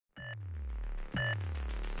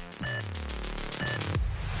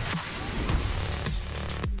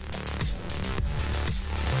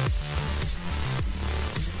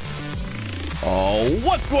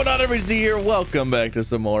What's going on, everybody? Here, welcome back to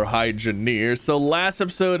some more Hydroneer. So last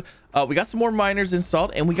episode we got some more miners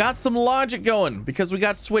installed and we got some logic going because we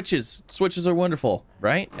got switches. Switches are wonderful,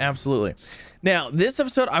 right? Absolutely. Now this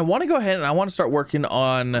episode I want to go ahead and I want to start working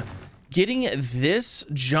on getting this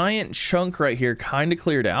giant chunk right here kind of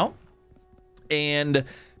cleared out and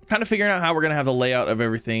kind of figuring out how we're gonna have the layout of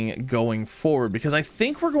everything going forward, because I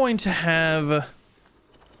think we're going to have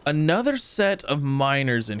another set of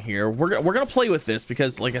miners in here. We're gonna play with this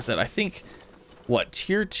because, like I said, I think what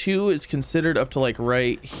tier 2 is considered up to like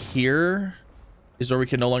right here is where we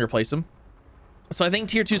can no longer place them. So I think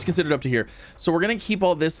tier 2 is considered up to here. So we're gonna keep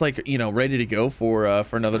all this, like, you know, ready to go for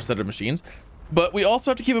another set of machines. But we also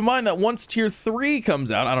have to keep in mind that once tier 3 comes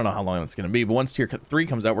out, I don't know how long that's gonna be, but once tier 3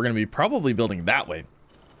 comes out, we're gonna be probably building that way.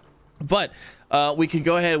 But we can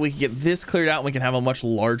go ahead, we can get this cleared out and we can have a much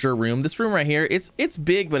larger room. This room right here, it's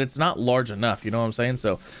big, but it's not large enough, you know what I'm saying?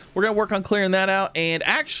 So we're gonna work on clearing that out. And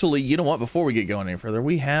actually, you know what, before we get going any further,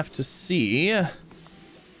 we have to see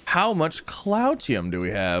how much cloutium do we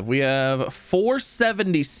have. We have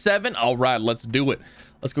 477. All right, let's do it.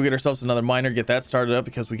 Let's go get ourselves another miner, get that started up,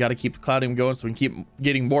 because we got to keep the cloutium going so we can keep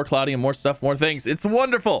getting more cloutium, more stuff, more things. It's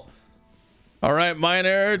wonderful. All right,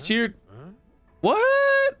 miner tier. What?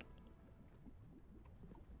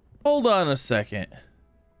 Hold on a second.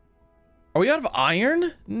 Are we out of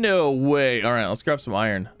iron? No way. All right, let's grab some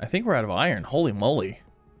iron. I think we're out of iron. Holy moly.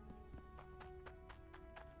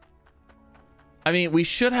 I mean, we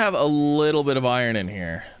should have a little bit of iron in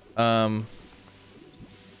here.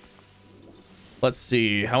 Let's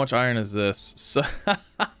see. How much iron is this? So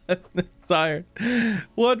it's iron.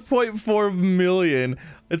 1.4 million.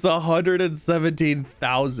 It's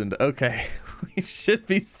 117,000. Okay. We should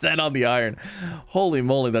be set on the iron. Holy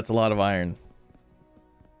moly, that's a lot of iron.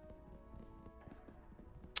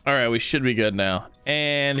 All right, we should be good now.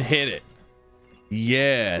 And hit it.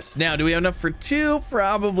 Yes. Now, do we have enough for 2?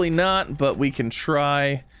 Probably not, but we can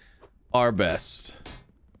try our best.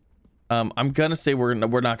 I'm gonna say we're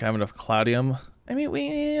not gonna have enough cloutium. I mean,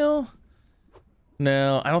 we'll...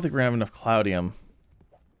 No, I don't think we're gonna have enough cloutium.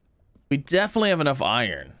 We definitely have enough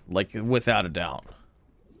iron, like, without a doubt.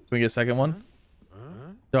 Can we get a second one?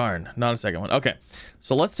 Darn, not a second one. Okay,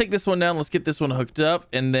 so let's take this one down. Let's get this one hooked up,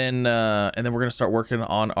 and then we're gonna start working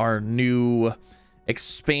on our new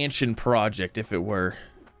expansion project, if it were.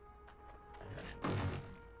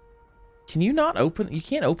 Can you not open? You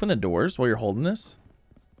can't open the doors while you're holding this?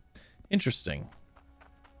 Interesting.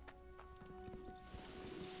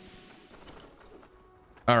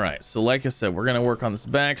 All right, so like I said, we're gonna work on this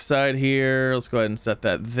back side here. Let's go ahead and set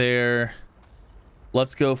that there.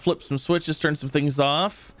 Let's go flip some switches, turn some things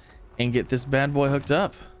off, and get this bad boy hooked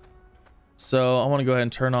up. So I want to go ahead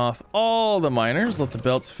and turn off all the miners, let the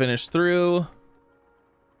belts finish through.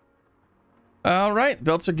 All right,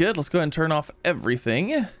 belts are good. Let's go ahead and turn off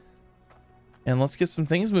everything. And let's get some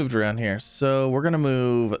things moved around here. So we're going to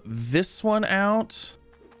move this one out.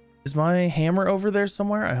 Is my hammer over there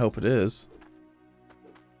somewhere? I hope it is.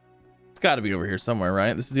 It's got to be over here somewhere,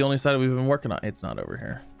 right? This is the only side we've been working on. It's not over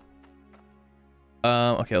here.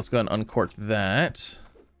 Okay, let's go ahead and uncork that.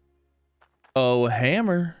 Oh,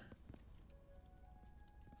 hammer.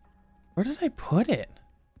 Where did I put it?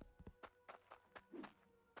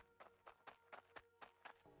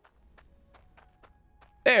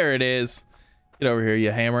 There it is. Get over here,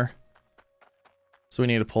 you hammer. So we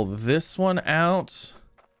need to pull this one out.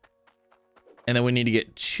 And then we need to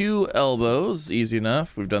get 2 elbows. Easy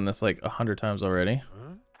enough. We've done this like 100 times already.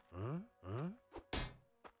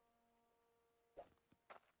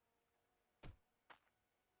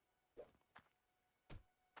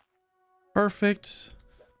 Perfect.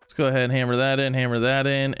 Let's go ahead and hammer that in,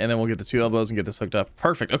 and then we'll get the 2 elbows and get this hooked up.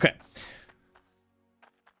 Perfect. Okay.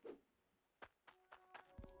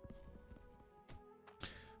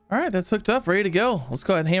 All right, that's hooked up, ready to go. Let's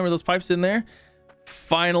go ahead and hammer those pipes in there.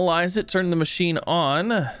 Finalize it, turn the machine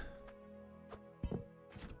on.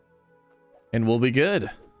 And we'll be good.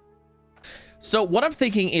 So what I'm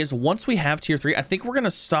thinking is once we have tier 3, I think we're going to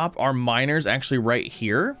stop our miners actually right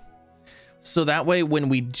here. So that way, when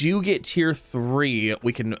we do get tier 3,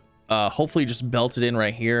 we can hopefully just belt it in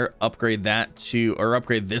right here, upgrade that to, or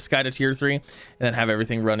upgrade this guy to tier 3, and then have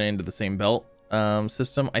everything run into the same belt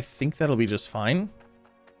system. I think that'll be just fine.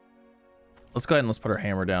 Let's go ahead and let's put our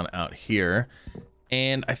hammer down out here.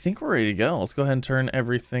 And I think we're ready to go. Let's go ahead and turn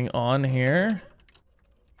everything on here.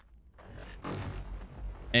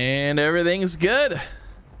 And everything's good.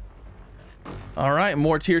 All right,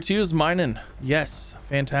 more tier 2s mining. Yes,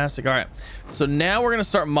 fantastic. All right, so now we're gonna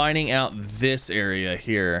start mining out this area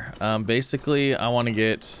here. Basically, I want to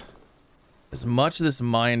get as much of this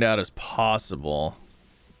mined out as possible.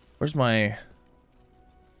 Where's my...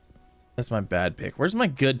 That's my bad pick. Where's my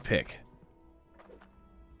good pick?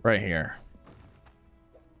 Right here.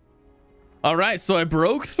 All right, so I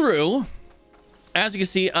broke through. As you can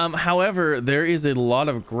see, however, there is a lot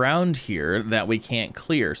of ground here that we can't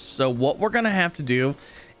clear. So what we're gonna have to do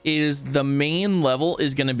is the main level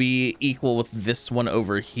is gonna be equal with this one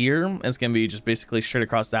over here. It's gonna be just basically straight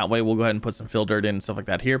across that way. We'll go ahead and put some fill dirt in and stuff like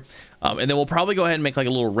that here. And then we'll probably go ahead and make like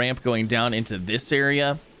a little ramp going down into this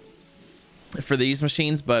area for these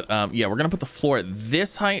machines. But yeah, we're gonna put the floor at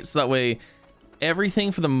this height so that way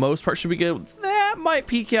everything for the most part should be good. That might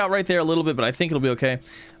peek out right there a little bit, but I think it'll be okay.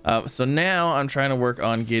 So now I'm trying to work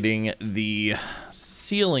on getting the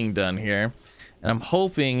ceiling done here, and I'm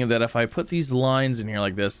hoping that if I put these lines in here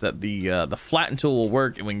like this, that the flatten tool will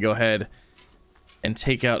work, and we can go ahead and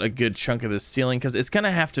take out a good chunk of this ceiling, because it's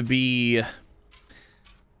gonna have to be,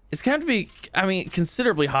 I mean,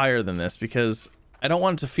 considerably higher than this, because I don't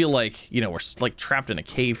want it to feel like, you know, we're like trapped in a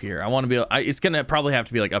cave here. I want to be, it's gonna probably have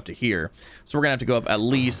to be like up to here, so we're gonna have to go up at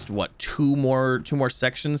least what, two more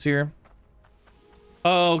sections here.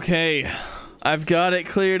 Okay, I've got it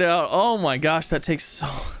cleared out. Oh my gosh, that takes so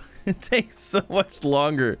it takes so much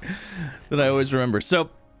longer than I always remember. So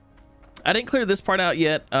I didn't clear this part out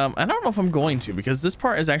yet. I don't know if I'm going to, because this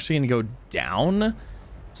part is actually going to go down,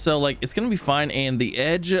 so like it's going to be fine. And the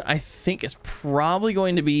edge, I think, is probably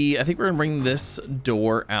going to be, I think we're gonna bring this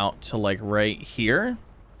door out to like right here.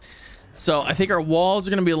 So I think our walls are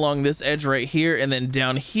going to be along this edge right here, and then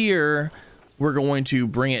down here we're going to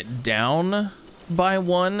bring it down by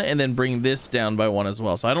one, and then bring this down by one as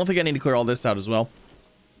well. So I don't think I need to clear all this out as well.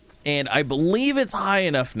 And I believe it's high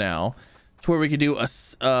enough now to where we could do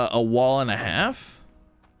a wall and a half,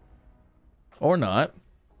 or not.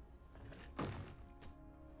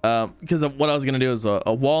 Because what I was gonna do is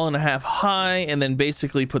a wall and a half high, and then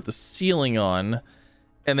basically put the ceiling on,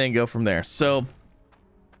 and then go from there. So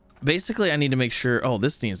basically I need to make sure, oh,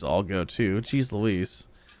 this needs to all go too. Jeez Louise,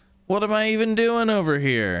 what am I even doing over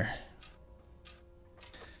here?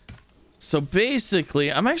 So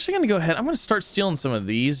basically, I'm actually going to go ahead. I'm going to start stealing some of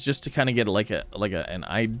these just to kind of get an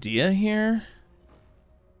idea here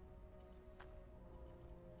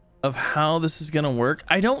of how this is going to work.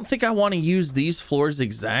 I don't think I want to use these floors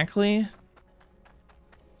exactly,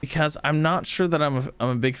 because I'm not sure that I'm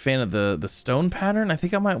a big fan of the stone pattern. I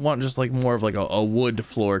think I might want just like more of like a wood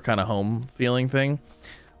floor kind of home feeling thing.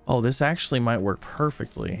 Oh, this actually might work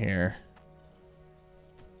perfectly here.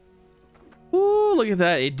 Ooh, look at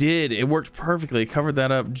that. It did. It worked perfectly. It covered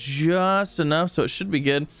that up just enough, so it should be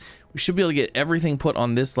good. We should be able to get everything put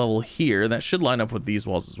on this level here. That should line up with these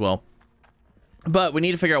walls as well. But we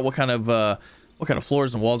need to figure out what kind of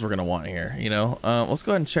floors and walls we're going to want here, you know. Let's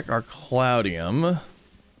go ahead and check our Cloudium.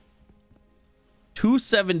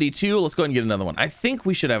 272. Let's go ahead and get another one. I think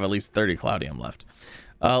we should have at least 30 Cloudium left.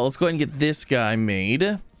 Let's go ahead and get this guy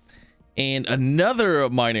made. And another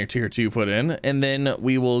miner tier 2 put in, and then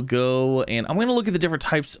we will go and I'm going to look at the different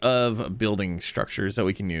types of building structures that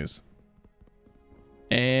we can use.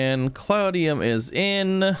 And Cloudium is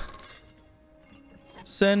in.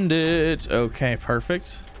 Send it. Okay,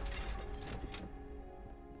 perfect.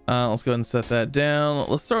 Let's go ahead and set that down.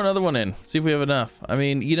 Let's throw another one in, see if we have enough. I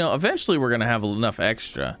mean, you know, eventually we're going to have enough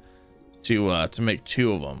extra to make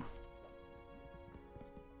 2 of them.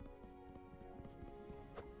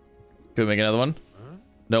 Could we make another one?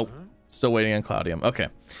 Nope. Still waiting on Cloudium. Okay.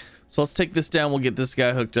 So let's take this down. We'll get this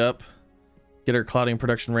guy hooked up. Get our Cloudium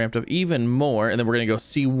production ramped up even more. And then we're going to go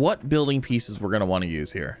see what building pieces we're going to want to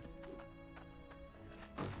use here.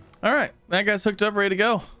 All right. That guy's hooked up, ready to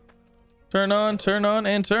go. Turn on,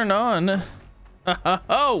 and turn on.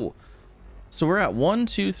 Oh! So we're at 1,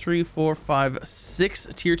 2, 3, 4, 5, 6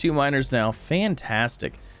 tier 2 miners now.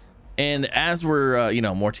 Fantastic. And as we're, you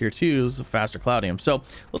know, more tier 2s, faster Cloudium. So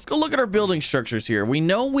let's go look at our building structures here. We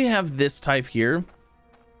know we have this type here,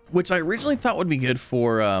 which I originally thought would be good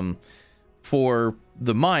for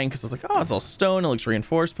the mine, because I was like, oh, it's all stone, it looks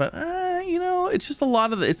reinforced, but you know, it's just a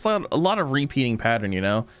lot of repeating pattern, you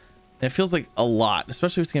know. And it feels like a lot,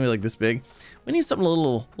 especially if it's gonna be like this big. We need something a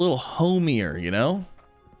little homier, you know.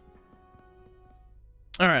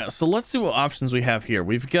 All right, so let's see what options we have here.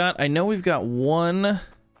 I know we've got one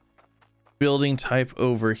building type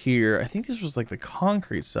over here. I think this was like the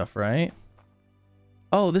concrete stuff, right?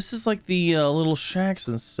 Oh, this is like the little shacks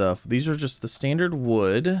and stuff. These are just the standard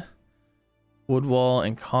wood wall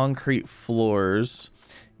and concrete floors.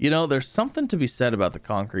 You know, there's something to be said about the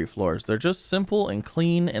concrete floors. They're just simple and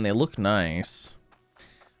clean, and they look nice.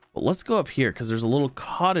 But let's go up here, because there's a little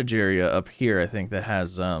cottage area up here, I think, that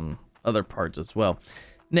has other parts as well.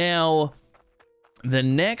 Now, The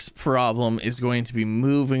next problem is going to be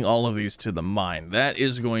moving all of these to the mine. That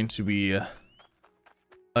is going to be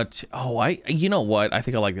you know what? I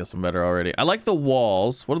think I like this one better already. I like the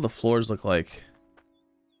walls. What do the floors look like?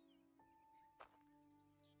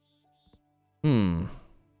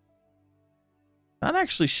 Not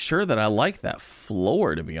actually sure that I like that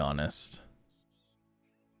floor, to be honest.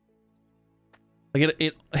 Like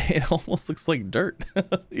it almost looks like dirt.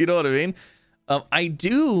 You know what I mean? I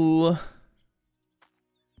do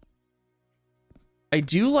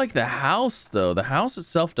like the house though. The house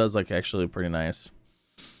itself does look actually pretty nice.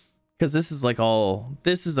 Because this is like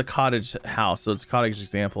this is a cottage house, so it's a cottage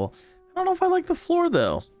example. I don't know if I like the floor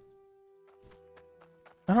though.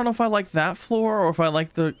 I don't know if I like that floor or if I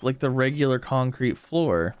like the regular concrete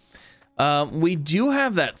floor. We do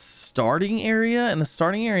have that starting area, and the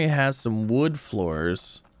starting area has some wood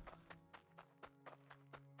floors.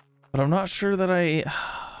 But I'm not sure that I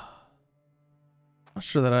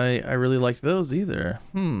really liked those either.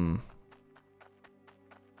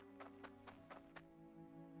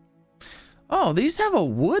 Oh, these have a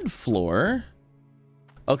wood floor.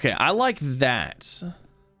 Okay, I like that.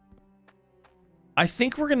 I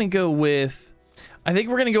think we're gonna go with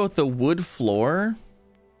the wood floor.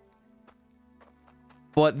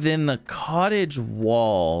 But then the cottage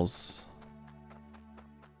walls.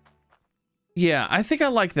 Yeah, I think I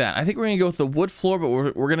like that. I think we're gonna go with the wood floor, but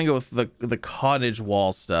we're gonna go with the cottage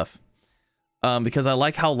wall stuff. Because I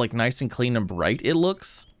like how like nice and clean and bright it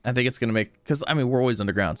looks. I think it's gonna make, because I mean we're always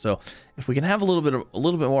underground, so if we can have a little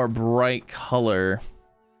bit more bright color,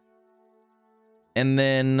 and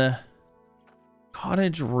then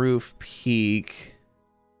cottage roof peak.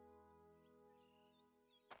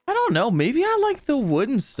 I don't know. Maybe I like the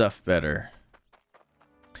wooden stuff better.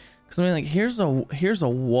 Because I mean, like here's a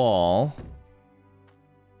wall.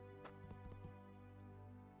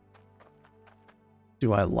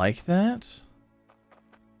 Do I like that?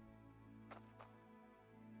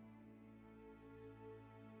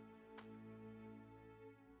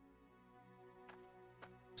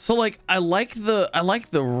 So like I like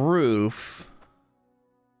the roof.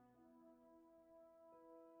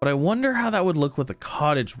 But I wonder how that would look with the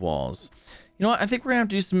cottage walls. You know what? I think we're gonna have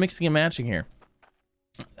to do some mixing and matching here.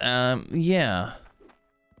 Yeah,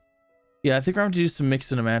 I think we're gonna have to do some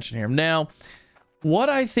mixing and matching here. Now, what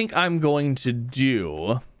I think I'm going to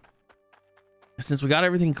do, since we got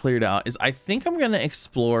everything cleared out, is I think I'm gonna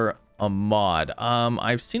explore a mod.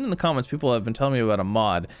 I've seen in the comments people have been telling me about a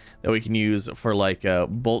mod that we can use for like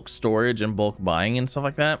bulk storage and bulk buying and stuff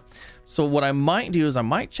like that. So what I might do is I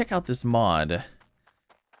might check out this mod.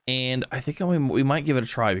 And I think we might give it a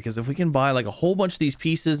try, because if we can buy like a whole bunch of these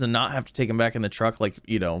pieces and not have to take them back in the truck, like,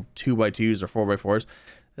 you know, 2x2s or 4x4s,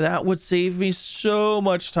 that would save me so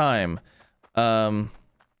much time. But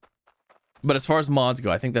as far as mods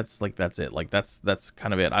go, I think that's it. Like that's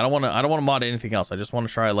kind of it. I don't want to mod anything else. I just want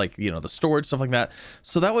to try like, you know, the storage stuff like that.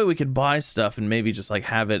 So that way we could buy stuff and maybe just like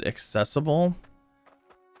have it accessible.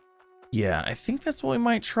 Yeah, I think that's what we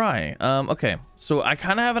might try. Okay, so I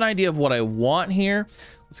kind of have an idea of what I want here.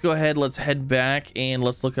 Let's go ahead, let's head back and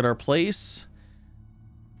let's look at our place.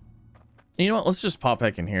 You know what, let's just pop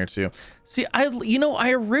back in here too. See, I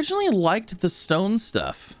originally liked the stone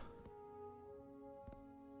stuff.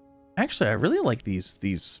 Actually, I really like these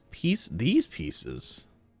pieces.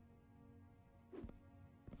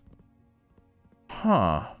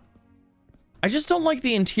 Huh. I just don't like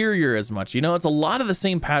the interior as much. You know, it's a lot of the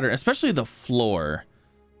same pattern, especially the floor.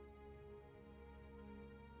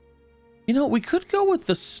 You know, we could go with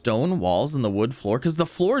the stone walls and the wood floor, because the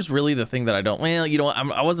floor is really the thing that I don't... Well, you know,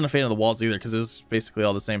 I wasn't a fan of the walls either, because it was basically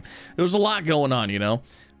all the same. There was a lot going on, you know.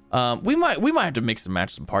 We might have to mix and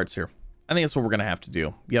match some parts here. I think that's what we're gonna have to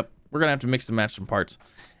do. Yep, we're gonna have to mix and match some parts.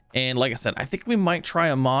 And like I said, I think we might try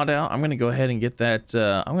a mod out. I'm gonna go ahead and get that.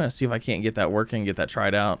 I'm gonna see if I can't get that working, get that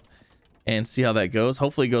tried out, and see how that goes.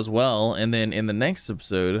 Hopefully it goes well, and then in the next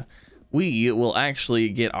episode we will actually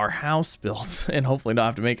get our house built and hopefully not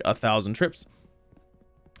have to make 1,000 trips.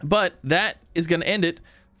 But that is going to end it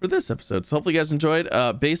for this episode. So hopefully you guys enjoyed.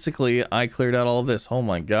 Basically I cleared out all of this. Oh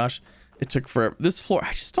my gosh, it took forever. This floor,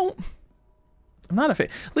 I'm not a fan.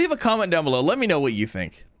 Leave a comment down below, let me know what you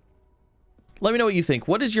think. Let me know what you think.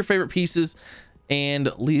 What is your favorite pieces,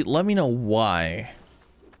 and let me know why.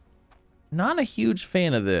 Not a huge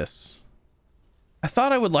fan of this. I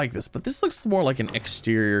thought I would like this, but this looks more like an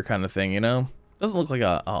exterior kind of thing, you know? Doesn't look like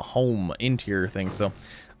a home interior thing. So,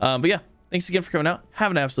 but yeah, thanks again for coming out.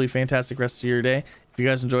 Have an absolutely fantastic rest of your day. If you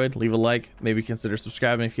guys enjoyed, leave a like, maybe consider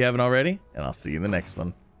subscribing if you haven't already, and I'll see you in the next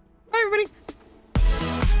one.